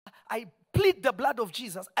I plead the blood of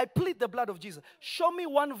Jesus. I plead the blood of Jesus. Show me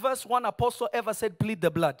one verse one apostle ever said, plead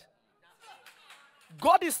the blood.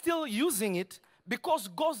 God is still using it because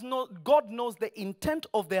God knows the intent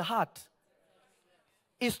of their heart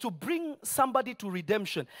is to bring somebody to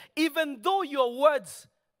redemption. Even though your words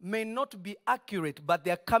may not be accurate, but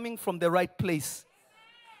they are coming from the right place.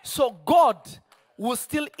 So God will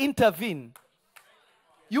still intervene.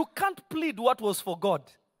 You can't plead what was for God.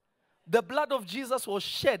 The blood of Jesus was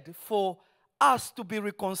shed for us to be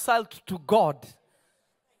reconciled to God.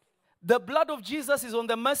 The blood of Jesus is on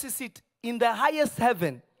the mercy seat in the highest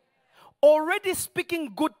heaven, already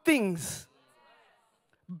speaking good things,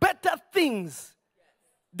 better things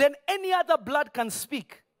than any other blood can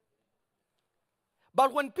speak.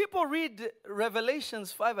 But when people read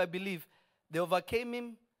Revelations 5, I believe, they overcame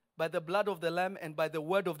him by the blood of the Lamb and by the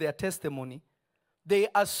word of their testimony. They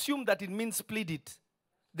assume that it means plead it.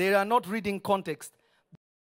 They are not reading context.